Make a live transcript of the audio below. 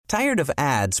Tired of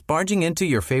ads barging into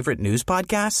your favorite news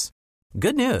podcasts?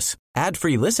 Good news.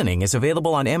 Ad-free listening is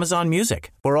available on Amazon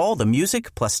Music for all the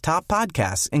music plus top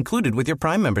podcasts included with your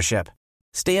Prime membership.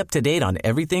 Stay up to date on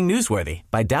everything newsworthy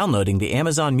by downloading the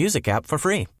Amazon Music app for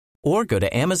free or go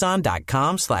to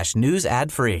amazon.com/news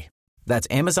ad free. That's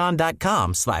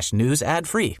amazon.com/news ad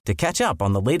free to catch up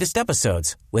on the latest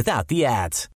episodes without the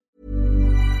ads.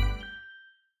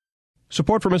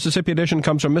 Support for Mississippi Edition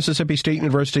comes from Mississippi State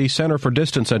University Center for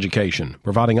Distance Education,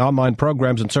 providing online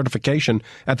programs and certification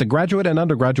at the graduate and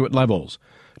undergraduate levels.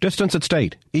 Distance at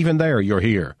State. Even there, you're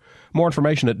here. More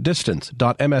information at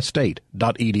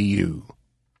distance.msstate.edu.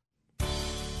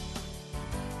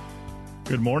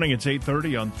 Good morning. It's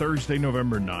 8:30 on Thursday,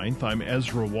 November 9th. I'm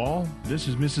Ezra Wall. This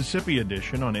is Mississippi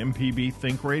Edition on MPB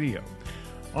Think Radio.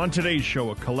 On today's show,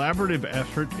 a collaborative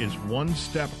effort is one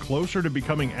step closer to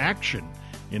becoming action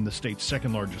in the state's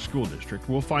second largest school district.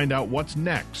 We'll find out what's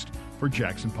next for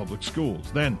Jackson Public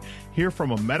Schools. Then hear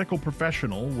from a medical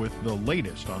professional with the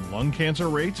latest on lung cancer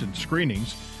rates and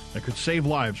screenings that could save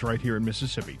lives right here in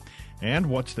Mississippi. And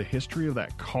what's the history of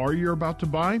that car you're about to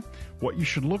buy? What you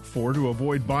should look for to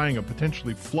avoid buying a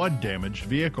potentially flood-damaged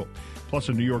vehicle. Plus,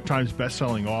 a New York Times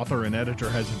bestselling author and editor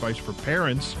has advice for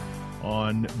parents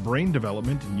on brain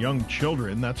development in young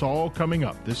children. That's all coming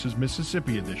up. This is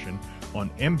Mississippi Edition on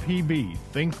MPB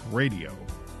Think Radio.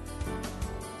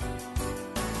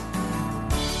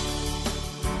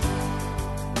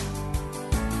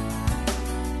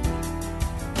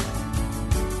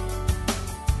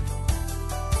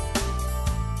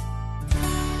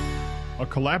 A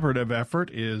collaborative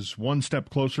effort is one step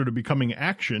closer to becoming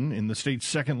action in the state's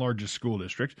second largest school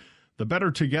district. The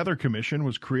Better Together Commission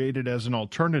was created as an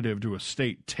alternative to a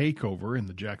state takeover in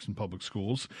the Jackson Public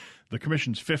Schools. The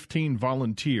commission's 15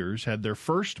 volunteers had their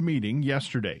first meeting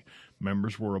yesterday.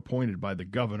 Members were appointed by the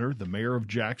governor, the mayor of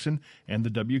Jackson, and the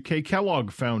W.K.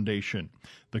 Kellogg Foundation.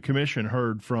 The commission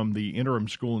heard from the interim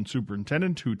school and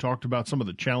superintendent, who talked about some of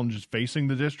the challenges facing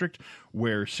the district,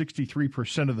 where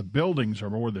 63% of the buildings are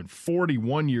more than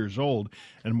 41 years old,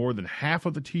 and more than half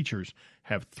of the teachers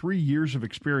have 3 years of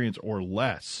experience or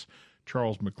less.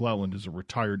 Charles McClelland is a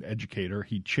retired educator.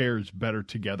 He chairs Better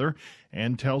Together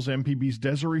and tells MPB's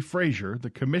Desiree Frazier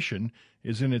the commission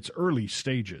is in its early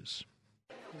stages.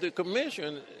 The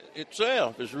commission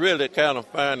itself is really kind of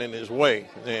finding its way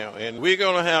now, and we're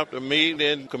going to have to meet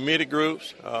in committee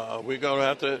groups. We're going to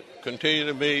have to continue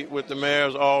to meet with the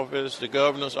mayor's office, the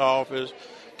governor's office,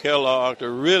 Kellogg, to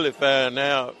really find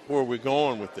out where we're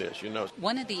going with this,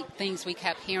 One of the things we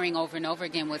kept hearing over and over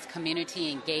again was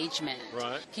community engagement.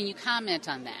 Right. Can you comment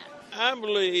on that? I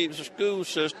believe the school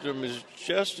system is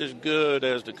just as good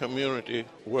as the community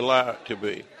would like it to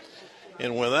be.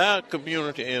 And without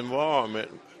community involvement,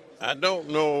 I don't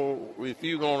know if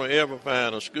you're going to ever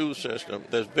find a school system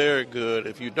that's very good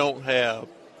if you don't have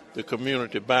the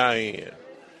community buy-in.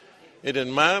 It is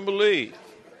my belief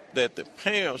that the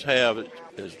parents have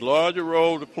as large a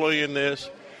role to play in this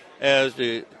as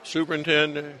the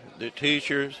superintendent, the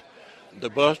teachers, the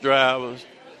bus drivers.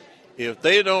 If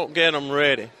they don't get them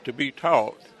ready to be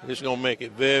taught, it's going to make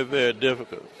it very, very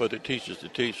difficult for the teachers to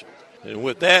teach them. And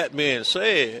with that being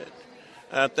said,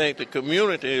 I think the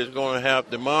community is going to have,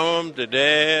 the moms, the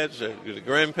dads, the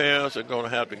grandparents are going to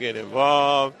have to get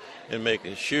involved in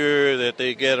making sure that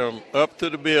they get them up to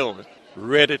the building,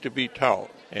 ready to be taught.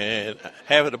 And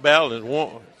half of the battle is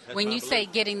won. When you say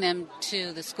getting them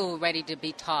to the school ready to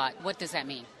be taught, what does that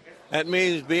mean? That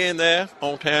means being there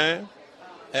on time,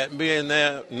 and being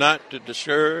there not to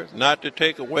disturb, not to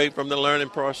take away from the learning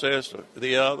process of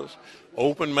the others,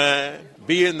 open mind,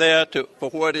 being there for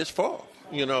what it's for,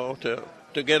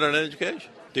 to get an education.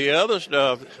 The other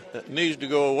stuff needs to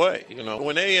go away.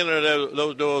 When they enter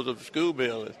those doors of the school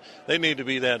buildings, they need to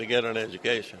be there to get an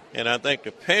education. And I think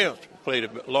the parents play the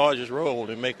largest role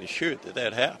in making sure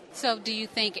that happens. So do you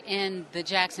think in the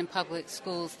Jackson Public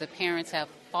Schools the parents have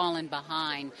fallen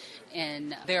behind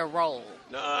in their role?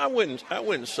 No, I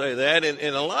wouldn't say that.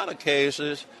 In a lot of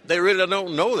cases, they really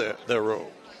don't know their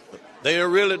role. They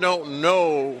really don't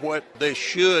know what they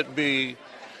should be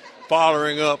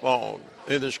following up on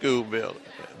in the school building.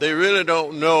 They really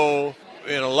don't know,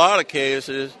 in a lot of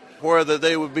cases, whether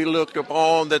they would be looked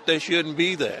upon that they shouldn't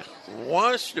be there.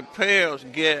 Once the parents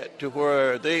get to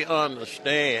where they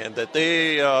understand that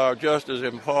they are just as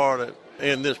important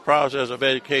in this process of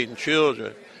educating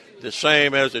children, the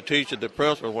same as the teacher, the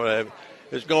principal, whatever,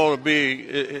 it's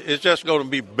just going to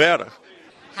be better.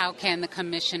 How can the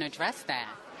commission address that?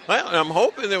 Well, I'm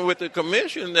hoping that with the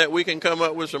commission that we can come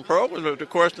up with some programs. But the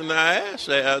question I asked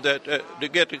that to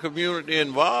get the community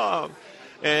involved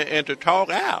and to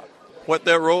talk out what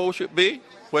their role should be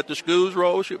what the school's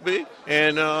role should be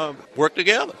and work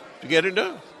together to get it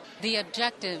done. The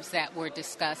objectives that were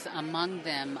discussed among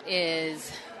them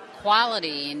is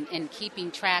quality and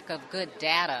keeping track of good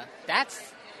data.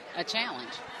 That's a challenge.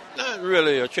 Not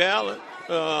really a challenge.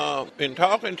 In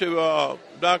talking to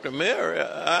Dr. Mary,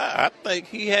 I think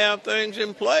he have things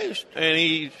in place, and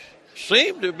he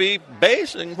seemed to be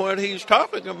basing what he's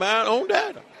talking about on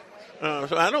data.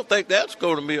 So I don't think that's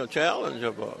going to be a challenge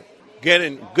of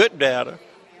getting good data.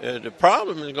 The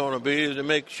problem is going to be to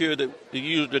make sure that you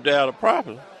use the data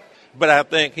properly. But I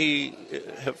think he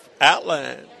have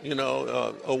outlined,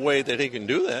 a way that he can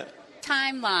do that.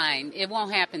 Timeline, it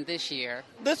won't happen this year.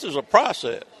 This is a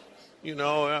process.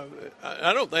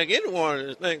 I don't think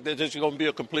anyone thinks that this is going to be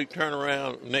a complete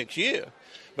turnaround next year.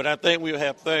 But I think we'll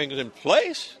have things in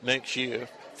place next year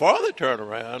for the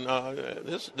turnaround.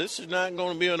 This is not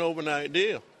going to be an overnight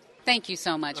deal. Thank you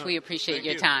so much. We appreciate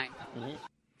your time. Mm-hmm.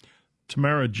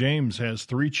 Tamara James has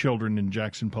 3 children in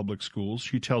Jackson Public Schools.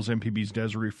 She tells MPB's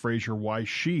Desiree Frazier why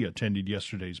she attended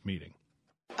yesterday's meeting.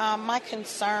 My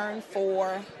concern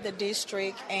for the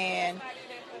district and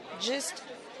just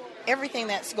everything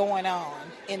that's going on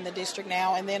in the district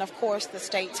now, and then, of course, the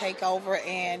state takeover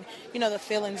and, the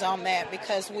feelings on that,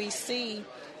 because we see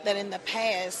that in the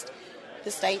past,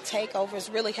 the state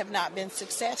takeovers really have not been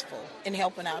successful in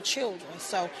helping our children.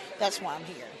 So that's why I'm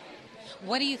here.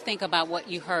 What do you think about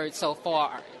what you heard so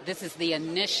far? This is the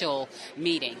initial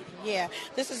meeting. Yeah,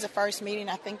 this is the first meeting.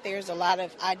 I think there's a lot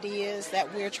of ideas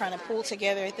that we're trying to pull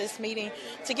together at this meeting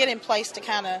to get in place to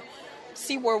kind of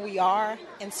see where we are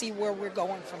and see where we're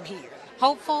going from here.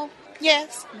 Hopeful?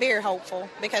 Yes, very hopeful,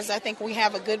 because I think we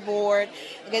have a good board,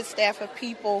 a good staff of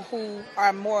people who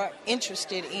are more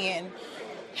interested in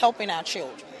helping our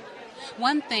children.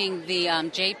 One thing the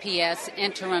JPS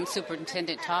interim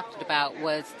superintendent talked about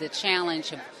was the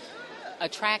challenge of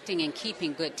attracting and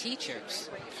keeping good teachers.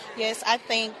 Yes, I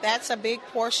think that's a big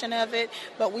portion of it,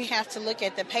 but we have to look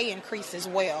at the pay increase as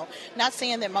well. Not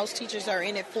saying that most teachers are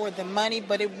in it for the money,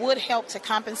 but it would help to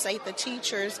compensate the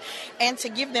teachers and to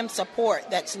give them support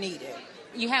that's needed.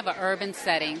 You have an urban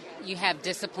setting. You have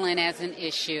discipline as an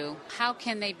issue. How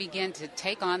can they begin to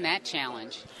take on that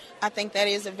challenge? I think that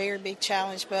is a very big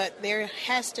challenge, but there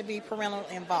has to be parental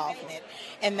involvement,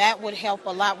 and that would help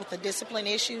a lot with the discipline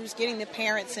issues, getting the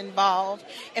parents involved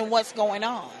in what's going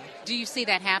on. Do you see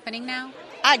that happening now?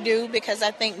 I do, because I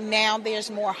think now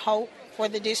there's more hope for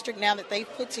the district now that they've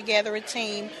put together a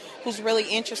team who's really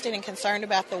interested and concerned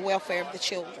about the welfare of the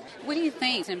children. What do you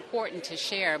think is important to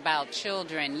share about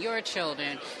children, your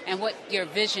children, and what your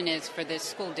vision is for this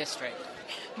school district?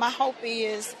 My hope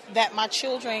is that my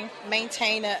children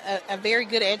maintain a very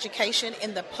good education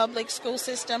in the public school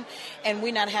system, and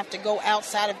we not have to go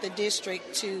outside of the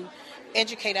district to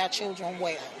educate our children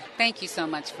well. Thank you so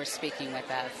much for speaking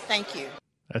with us. Thank you.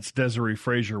 That's Desiree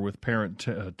Frazier with parent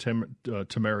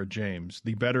Tamara James.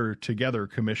 The Better Together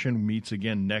Commission meets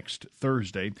again next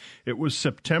Thursday. It was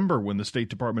September when the State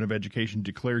Department of Education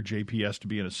declared JPS to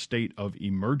be in a state of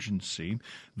emergency.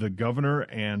 The governor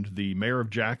and the mayor of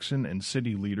Jackson and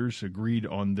city leaders agreed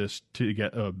on this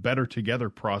Better Together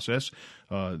process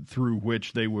through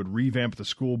which they would revamp the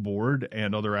school board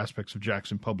and other aspects of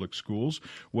Jackson Public Schools.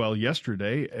 Well,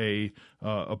 yesterday,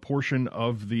 a portion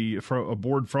of a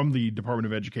board from the Department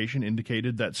of Education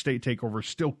indicated that state takeover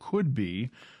still could be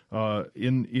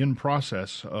in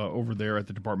process over there at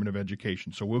the Department of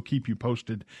Education. So we'll keep you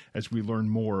posted as we learn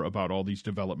more about all these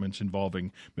developments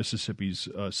involving Mississippi's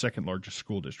second largest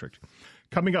school district.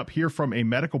 Coming up, hear from a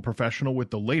medical professional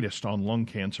with the latest on lung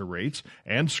cancer rates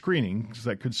and screenings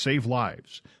that could save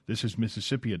lives. This is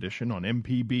Mississippi Edition on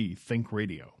MPB Think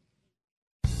Radio.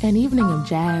 An evening of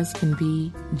jazz can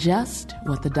be just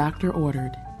what the doctor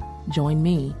ordered. Join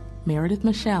me, Meredith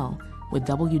Michelle, with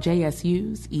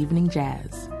WJSU's Evening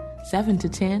Jazz, 7 to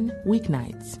 10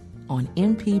 weeknights on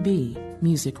MPB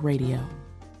Music Radio.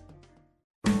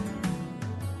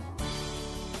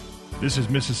 This is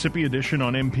Mississippi Edition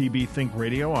on MPB Think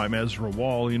Radio. I'm Ezra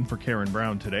Wall in for Karen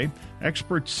Brown today.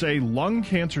 Experts say lung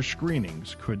cancer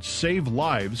screenings could save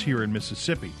lives here in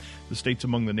Mississippi. The state's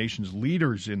among the nation's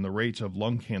leaders in the rates of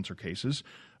lung cancer cases,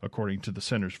 according to the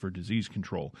Centers for Disease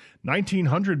Control.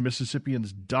 1,900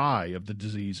 Mississippians die of the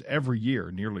disease every year.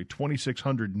 Nearly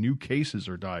 2,600 new cases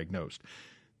are diagnosed.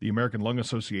 The American Lung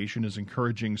Association is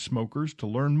encouraging smokers to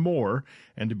learn more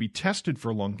and to be tested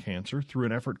for lung cancer through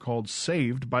an effort called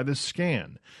Saved by the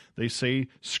Scan. They say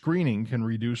screening can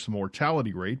reduce the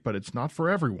mortality rate, but it's not for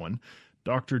everyone.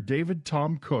 Dr. David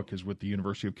Tom Cook is with the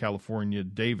University of California,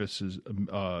 Davis's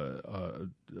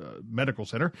Medical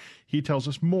Center. He tells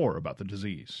us more about the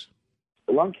disease.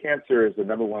 Lung cancer is the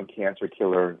number one cancer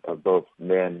killer of both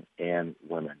men and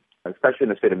women, especially in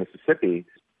the state of Mississippi.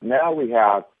 Now we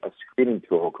have a screening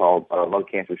tool called lung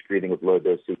cancer screening with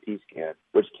low-dose CT scan,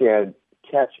 which can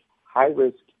catch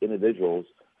high-risk individuals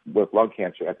with lung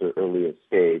cancer at their earliest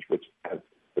stage, which has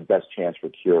the best chance for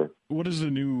cure. What does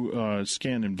the new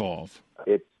scan involve?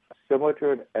 It's similar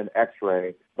to an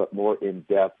X-ray, but more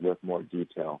in-depth with more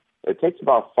detail. It takes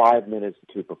about 5 minutes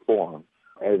to perform.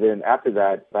 And then after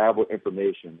that, valuable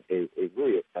information, a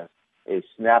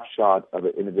snapshot of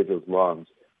an individual's lungs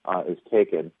is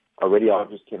taken. A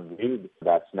radiologist can read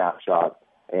that snapshot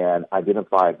and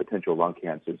identify potential lung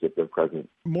cancers if they're present.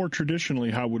 More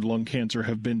traditionally, how would lung cancer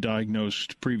have been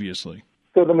diagnosed previously?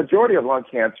 So the majority of lung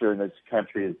cancer in this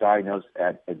country is diagnosed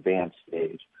at advanced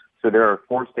stage. So there are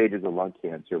 4 stages of lung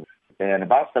cancer, and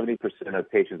about 70%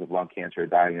 of patients with lung cancer are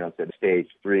diagnosed at stage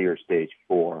 3 or stage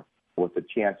 4, with the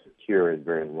chance of cure is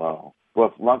very low.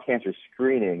 With lung cancer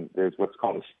screening, there's what's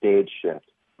called a stage shift,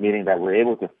 meaning that we're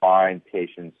able to find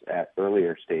patients at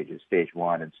earlier stages, stage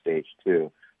 1 and stage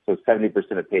 2. So 70%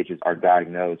 of patients are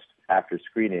diagnosed after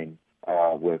screening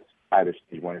with either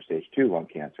stage 1 or stage 2 lung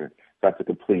cancer. That's a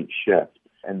complete shift.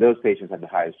 And those patients have the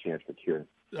highest chance for cure.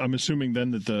 I'm assuming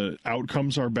then that the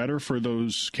outcomes are better for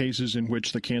those cases in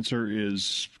which the cancer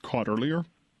is caught earlier?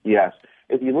 Yes.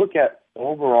 If you look at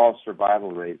overall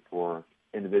survival rate for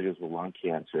individuals with lung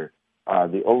cancer,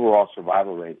 the overall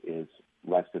survival rate is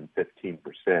less than 15%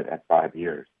 at 5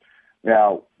 years.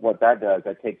 Now, what that does,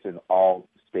 that takes in all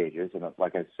stages. And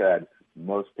like I said,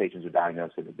 most patients are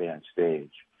diagnosed at advanced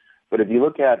stage. But if you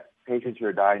look at patients who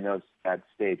are diagnosed at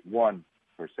stage 1,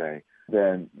 per se,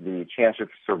 then the chance of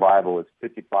survival is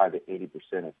 55 to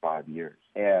 80% at 5 years.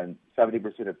 And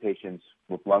 70% of patients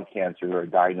with lung cancer who are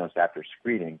diagnosed after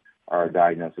screening are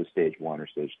diagnosed as stage 1 or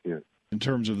stage 2. In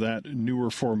terms of that newer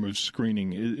form of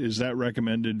screening, is that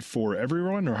recommended for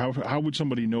everyone, or how would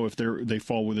somebody know if they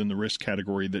fall within the risk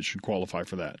category that should qualify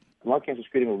for that? Lung cancer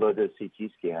screening with low-dose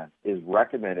CT scan is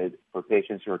recommended for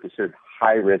patients who are considered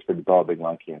high risk for developing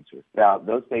lung cancer. Now,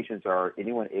 those patients are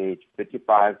anyone aged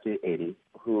 55 to 80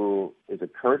 who is a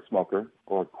current smoker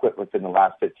or quit within the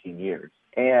last 15 years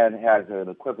and has an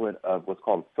equivalent of what's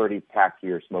called 30 pack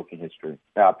year smoking history.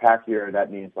 Now, a pack year,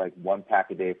 that means like 1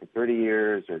 pack a day for 30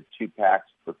 years or 2 packs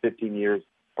for 15 years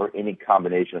or any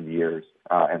combination of years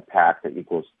and pack that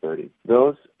equals 30.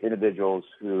 Those individuals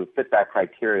who fit that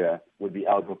criteria would be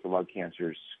eligible for lung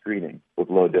cancer screening with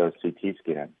low-dose CT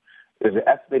scan. There's an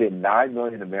estimated 9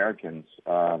 million Americans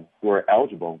who are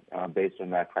eligible based on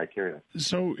that criteria.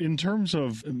 So in terms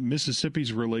of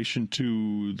Mississippi's relation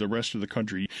to the rest of the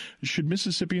country, should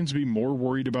Mississippians be more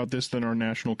worried about this than our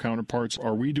national counterparts?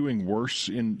 Are we doing worse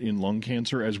in lung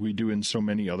cancer as we do in so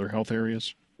many other health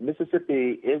areas?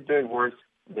 Mississippi is doing worse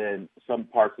than some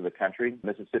parts of the country.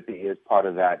 Mississippi is part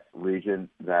of that region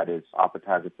that is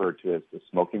oftentimes referred to as the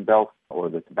smoking belt or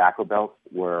the tobacco belt,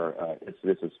 where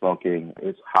incidence of smoking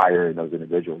is higher in those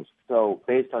individuals. So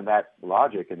based on that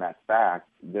logic and that fact,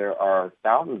 there are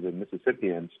thousands of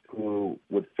Mississippians who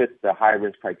would fit the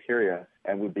high-risk criteria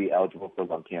and would be eligible for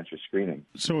lung cancer screening.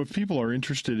 So if people are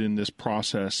interested in this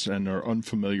process and are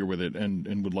unfamiliar with it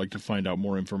and would like to find out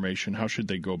more information, how should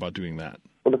they go about doing that?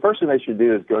 Well, the first thing they should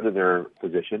do is go to their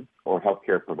physician or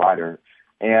healthcare provider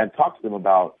and talk to them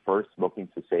about first smoking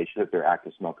cessation if they're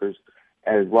active smokers,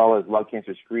 as well as lung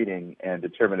cancer screening, and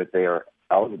determine if they are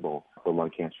eligible for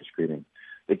lung cancer screening.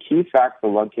 The key fact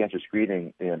for lung cancer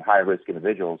screening in high-risk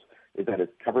individuals is that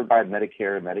it's covered by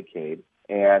Medicare and Medicaid,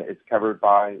 and it's covered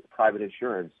by private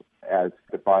insurance as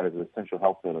defined as an essential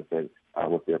health benefit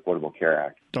with the Affordable Care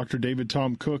Act. Dr. David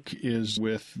Tom Cook is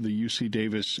with the UC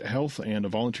Davis Health and a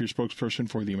volunteer spokesperson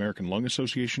for the American Lung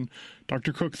Association.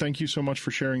 Dr. Cook, thank you so much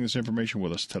for sharing this information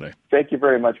with us today. Thank you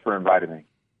very much for inviting me.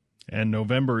 And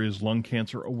November is Lung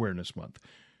Cancer Awareness Month.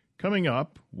 Coming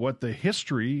up, what's the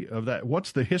history of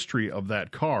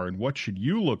that car, and what should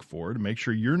you look for to make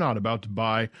sure you're not about to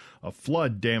buy a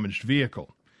flood-damaged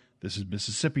vehicle? This is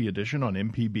Mississippi Edition on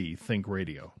MPB Think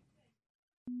Radio.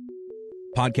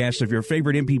 Podcasts of your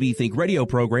favorite MPB Think Radio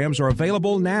programs are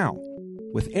available now.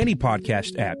 With any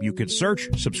podcast app, you can search,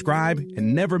 subscribe,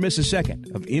 and never miss a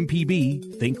second of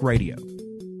MPB Think Radio.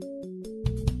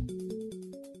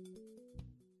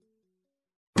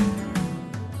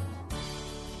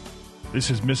 This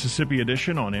is Mississippi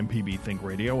Edition on MPB Think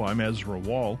Radio. I'm Ezra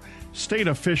Wall. State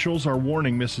officials are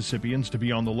warning Mississippians to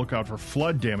be on the lookout for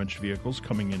flood-damaged vehicles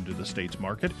coming into the state's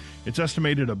market. It's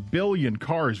estimated 1 billion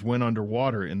cars went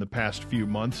underwater in the past few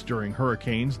months during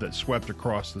hurricanes that swept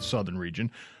across the southern region.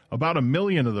 About 1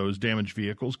 million of those damaged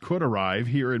vehicles could arrive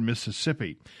here in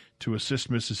Mississippi. To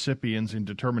assist Mississippians in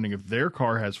determining if their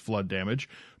car has flood damage,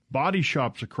 Body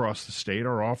shops across the state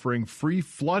are offering free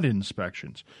flood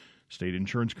inspections. State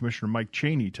Insurance Commissioner Mike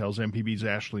Chaney tells MPB's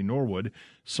Ashley Norwood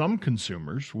some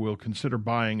consumers will consider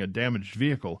buying a damaged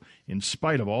vehicle in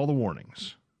spite of all the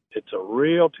warnings. It's a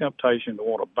real temptation to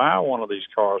want to buy one of these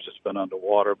cars that's been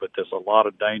underwater, but there's a lot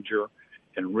of danger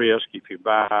and risk if you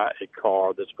buy a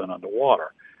car that's been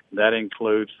underwater. That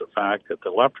includes the fact that the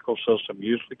electrical system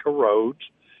usually corrodes.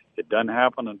 It doesn't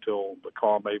happen until the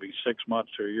car may be 6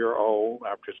 months to a year old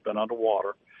after it's been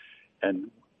underwater. And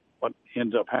what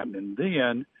ends up happening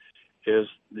then is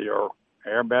your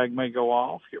airbag may go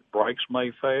off, your brakes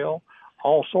may fail,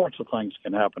 all sorts of things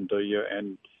can happen to you,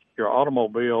 and your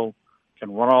automobile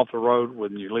can run off the road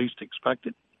when you least expect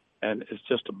it, and it's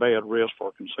just a bad risk for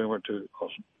a consumer to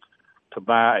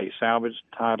buy a salvage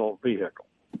title vehicle.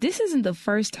 This isn't the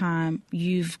first time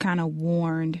you've kind of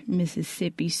warned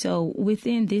Mississippi. So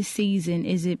within this season,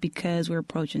 is it because we're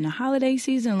approaching the holiday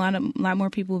season? A lot more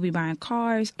people will be buying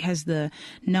cars. Has the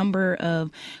number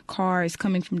of cars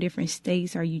coming from different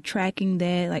states, are you tracking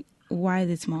that? Like, why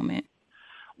this moment?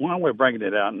 Well, we're bringing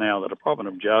it out now. The Department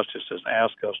of Justice has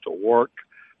asked us to work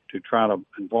to try to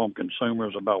inform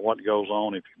consumers about what goes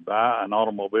on if you buy an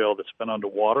automobile that's been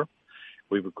underwater.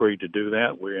 We've agreed to do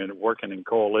that. We're working in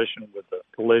coalition with the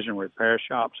collision repair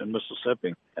shops in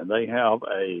Mississippi, and they have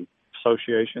a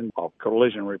association of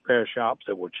collision repair shops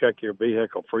that will check your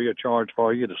vehicle free of charge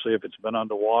for you to see if it's been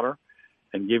underwater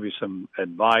and give you some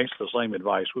advice. The same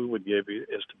advice we would give you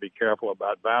is to be careful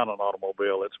about buying an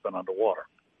automobile that's been underwater.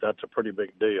 That's a pretty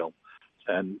big deal.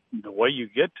 And the way you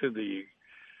get to the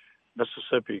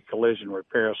Mississippi Collision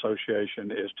Repair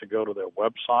Association is to go to their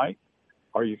website,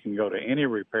 or you can go to any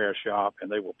repair shop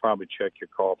and they will probably check your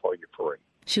car for you free.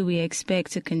 Should we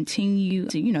expect to continue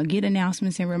to, get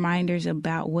announcements and reminders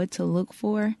about what to look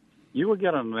for? You will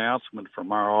get an announcement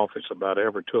from our office about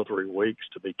every 2 or 3 weeks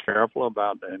to be careful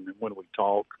about, and when we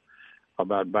talk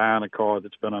about buying a car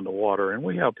that's been underwater. And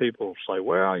we have people say,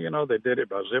 well, they did it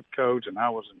by zip codes, and I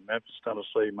was in Memphis,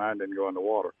 Tennessee, mine didn't go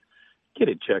underwater. Get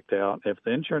it checked out. If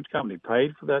the insurance company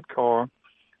paid for that car,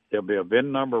 there'll be a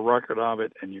VIN number record of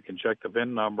it, and you can check the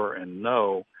VIN number and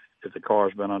know if the car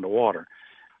has been underwater.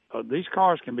 These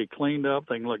cars can be cleaned up.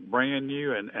 They can look brand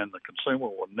new, and the consumer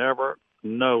will never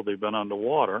know they've been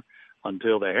underwater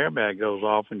until the airbag goes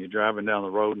off and you're driving down the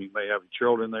road and you may have your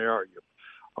children there or your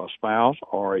spouse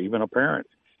or even a parent,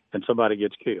 and somebody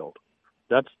gets killed.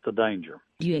 That's the danger.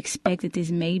 Do you expect that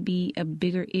this may be a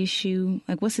bigger issue?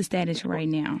 Like, what's the status right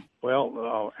now?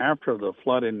 Well, after the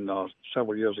flooding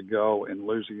several years ago in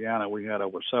Louisiana, we had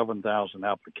over 7,000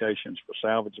 applications for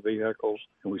salvage vehicles,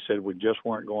 and we said we just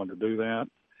weren't going to do that.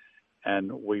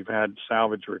 And we've had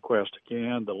salvage requests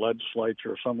again. The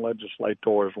legislature, some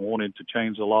legislators wanted to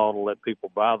change the law to let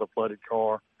people buy the flooded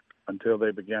car until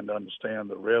they began to understand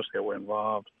the risk that were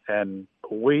involved. And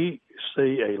we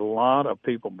see a lot of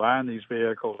people buying these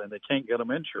vehicles and they can't get them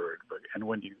insured. And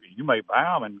when you may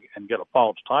buy them and get a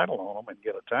false title on them and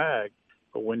get a tag,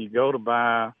 but when you go to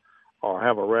buy or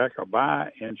have a wreck or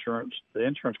buy insurance, the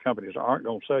insurance companies aren't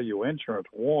going to sell you insurance,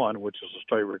 one, which is a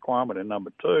state requirement, and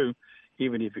number two,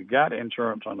 even if you got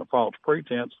insurance on the false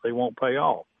pretense, they won't pay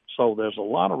off. So there's a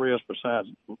lot of risk besides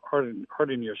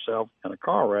hurting yourself in a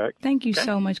car wreck. Thank you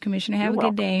so much, Commissioner. Have a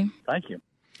good day. Thank you.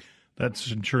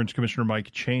 That's Insurance Commissioner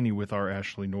Mike Chaney with our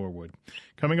Ashley Norwood.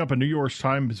 Coming up, a New York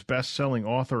Times best-selling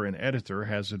author and editor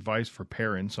has advice for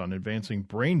parents on advancing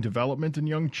brain development in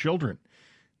young children.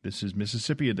 This is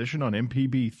Mississippi Edition on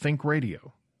MPB Think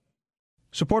Radio.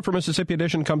 Support for Mississippi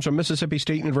Edition comes from Mississippi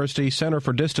State University Center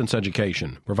for Distance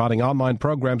Education, providing online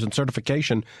programs and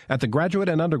certification at the graduate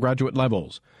and undergraduate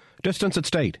levels. Distance at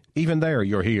State. Even there,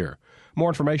 you're here. More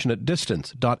information at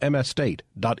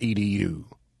distance.msstate.edu.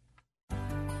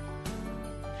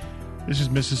 This is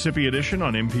Mississippi Edition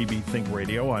on MPB Think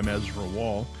Radio. I'm Ezra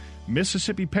Wall.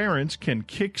 Mississippi parents can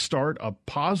kickstart a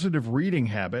positive reading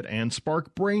habit and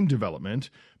spark brain development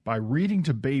by reading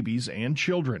to babies and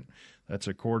children. That's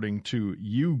according to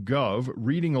YouGov.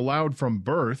 Reading aloud from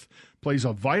birth plays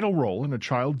a vital role in a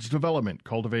child's development,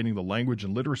 cultivating the language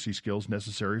and literacy skills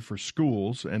necessary for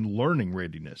schools and learning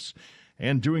readiness.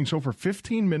 And doing so for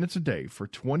 15 minutes a day for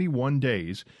 21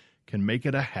 days can make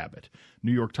it a habit.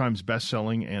 New York Times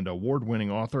bestselling and award-winning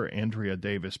author Andrea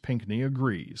Davis Pinkney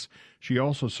agrees. She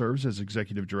also serves as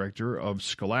executive director of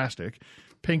Scholastic.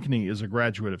 Pinkney is a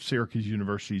graduate of Syracuse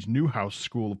University's Newhouse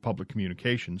School of Public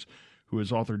Communications, who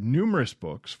has authored numerous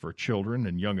books for children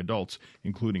and young adults,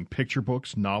 including picture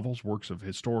books, novels, works of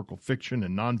historical fiction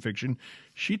and nonfiction.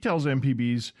 She tells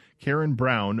MPB's Karen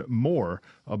Brown more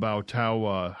about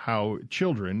how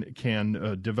children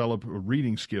can develop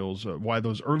reading skills, why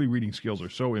those early reading skills are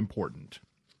so important.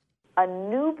 A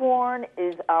newborn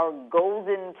is our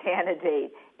golden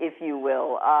candidate, if you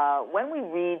will. When we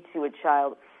read to a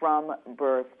child from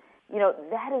birth,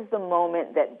 that is the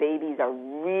moment that babies are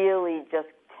really just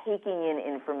taking in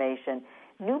information.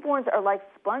 Newborns are like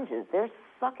sponges. They're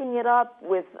sucking it up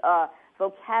with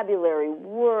vocabulary,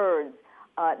 words,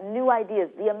 new ideas.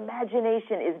 The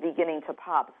imagination is beginning to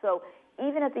pop. So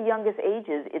even at the youngest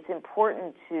ages, it's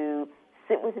important to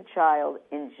sit with a child,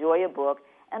 enjoy a book,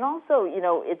 and also,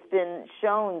 it's been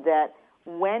shown that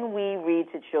when we read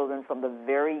to children from the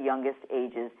very youngest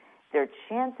ages, their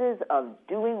chances of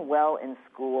doing well in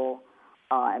school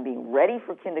and being ready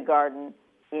for kindergarten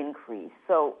increase.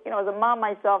 So, as a mom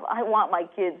myself, I want my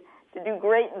kids to do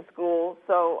great in school,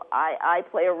 so I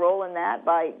play a role in that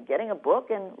by getting a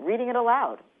book and reading it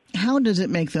aloud. How does it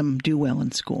make them do well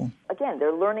in school? Again,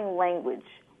 they're learning language,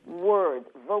 words,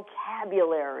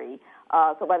 vocabulary.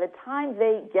 So by the time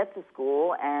they get to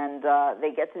school and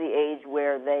they get to the age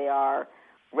where they are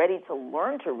ready to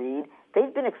learn to read,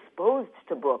 they've been exposed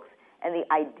to books, and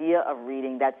the idea of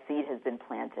reading, that seed has been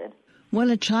planted. When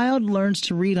a child learns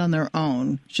to read on their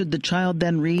own, should the child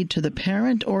then read to the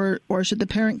parent, or should the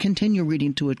parent continue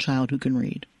reading to a child who can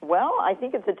read? Well, I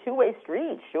think it's a two-way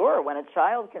street, sure. When a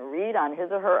child can read on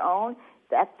his or her own,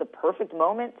 that's the perfect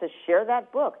moment to share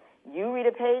that book. You read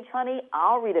a page, honey,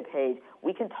 I'll read a page.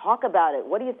 We can talk about it.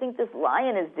 What do you think this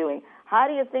lion is doing? How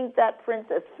do you think that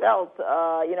princess felt,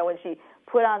 when she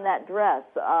put on that dress?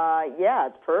 Yeah,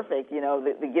 it's perfect,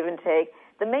 the give and take.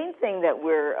 The main thing that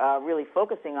we're really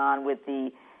focusing on with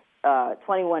the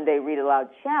 21-day Read Aloud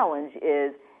Challenge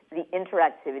is the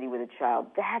interactivity with a child.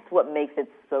 That's what makes it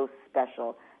so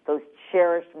special. Those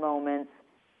cherished moments,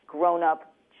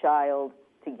 grown-up, child,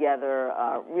 together,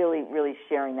 really, really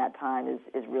sharing that time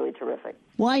is really terrific.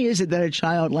 Why is it that a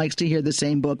child likes to hear the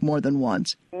same book more than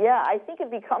once? Yeah, I think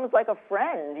it becomes like a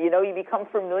friend. You become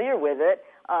familiar with it.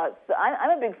 So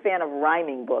I'm a big fan of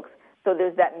rhyming books. So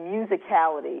there's that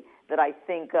musicality that I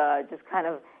think just kind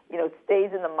of,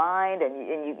 stays in the mind,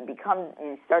 and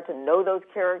you start to know those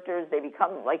characters. They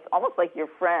become almost like your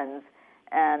friends.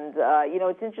 And,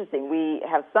 it's interesting. We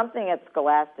have something at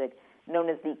Scholastic known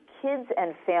as the Kids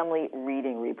and Family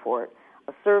Reading Report,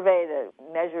 a survey that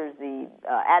measures the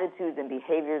attitudes and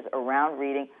behaviors around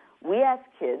reading. We ask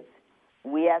kids,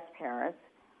 we ask parents,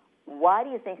 why do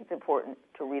you think it's important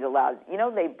to read aloud?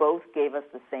 They both gave us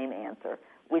the same answer,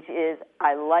 which is,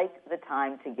 I like the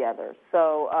time together.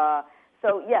 So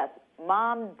yes,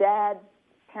 mom, dad,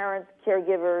 parents,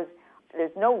 caregivers,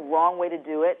 there's no wrong way to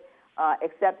do it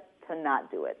except to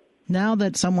not do it. Now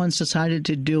that someone's decided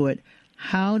to do it,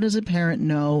 how does a parent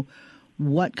know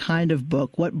what kind of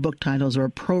book, what book titles are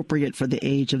appropriate for the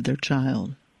age of their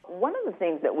child? One of the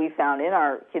things that we found in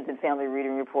our Kids and Family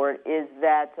Reading Report is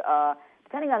that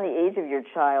depending on the age of your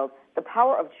child, the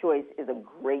power of choice is a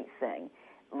great thing.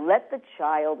 Let the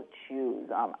child choose.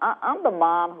 I'm the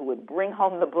mom who would bring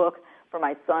home the book for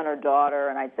my son or daughter,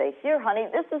 and I'd say, here, honey,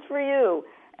 this is for you.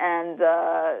 And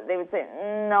they would say,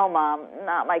 no, Mom,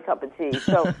 not my cup of tea.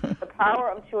 So the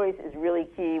power of choice is really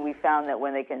key. We found that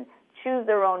when they can choose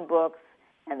their own books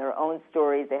and their own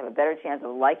stories, they have a better chance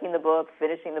of liking the book,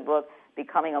 finishing the book,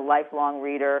 becoming a lifelong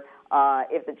reader.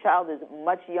 If the child is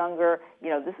much younger,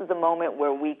 this is a moment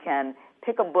where we can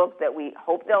pick a book that we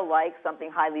hope they'll like,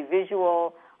 something highly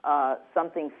visual,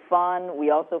 something fun. We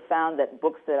also found that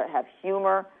books that have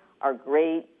humor are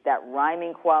great, that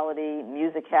rhyming quality,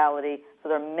 musicality. So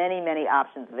there are many, many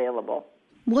options available.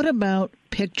 What about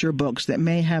picture books that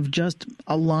may have just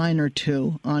a line or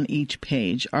two on each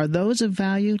page? Are those of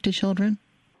value to children?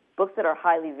 Books that are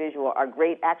highly visual are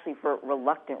great actually for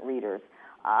reluctant readers.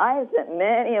 I have spent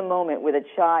many a moment with a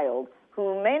child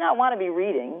who may not want to be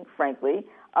reading, frankly,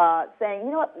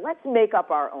 saying, let's make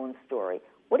up our own story.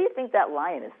 What do you think that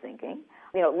lion is thinking?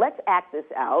 Let's act this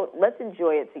out. Let's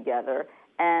enjoy it together.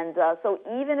 And so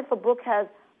even if a book has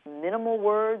minimal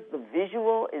words, the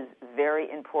visual is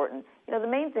very important. The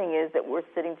main thing is that we're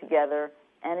sitting together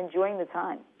and enjoying the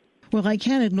time. Well, I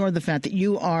can't ignore the fact that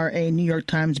you are a New York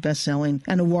Times bestselling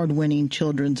and award-winning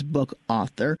children's book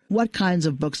author. What kinds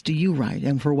of books do you write,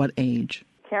 and for what age?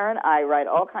 Karen, I write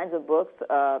all kinds of books.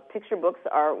 Picture books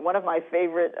are one of my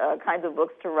favorite kinds of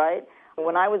books to write.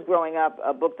 When I was growing up,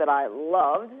 a book that I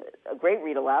loved, a great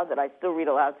read aloud, that I still read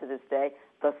aloud to this day,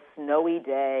 The Snowy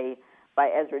Day by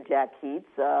Ezra Jack Keats.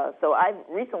 So I've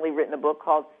recently written a book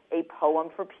called A Poem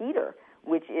for Peter,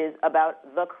 which is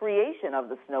about the creation of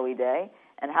the snowy day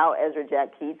and how Ezra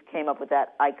Jack Keats came up with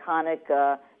that iconic,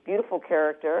 beautiful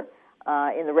character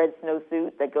in the red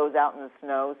snowsuit that goes out in the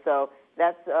snow. So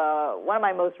that's one of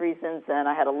my most recents, and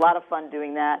I had a lot of fun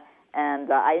doing that.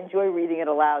 and I enjoy reading it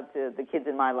aloud to the kids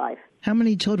in my life. How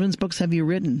many children's books have you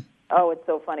written? Oh, it's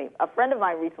so funny. A friend of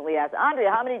mine recently asked,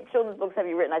 Andrea, how many children's books have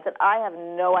you written? I said, I have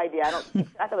no idea. I don't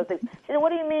keep track of those things. She said, what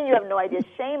do you mean you have no idea?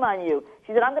 Shame on you.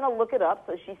 She said, I'm going to look it up.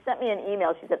 So she sent me an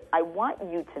email. She said, I want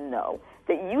you to know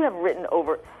that you have written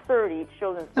over 30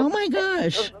 children's books. Oh, my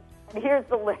gosh. And here's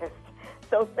the list.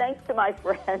 So thanks to my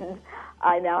friend,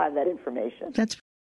 I now have that information. That's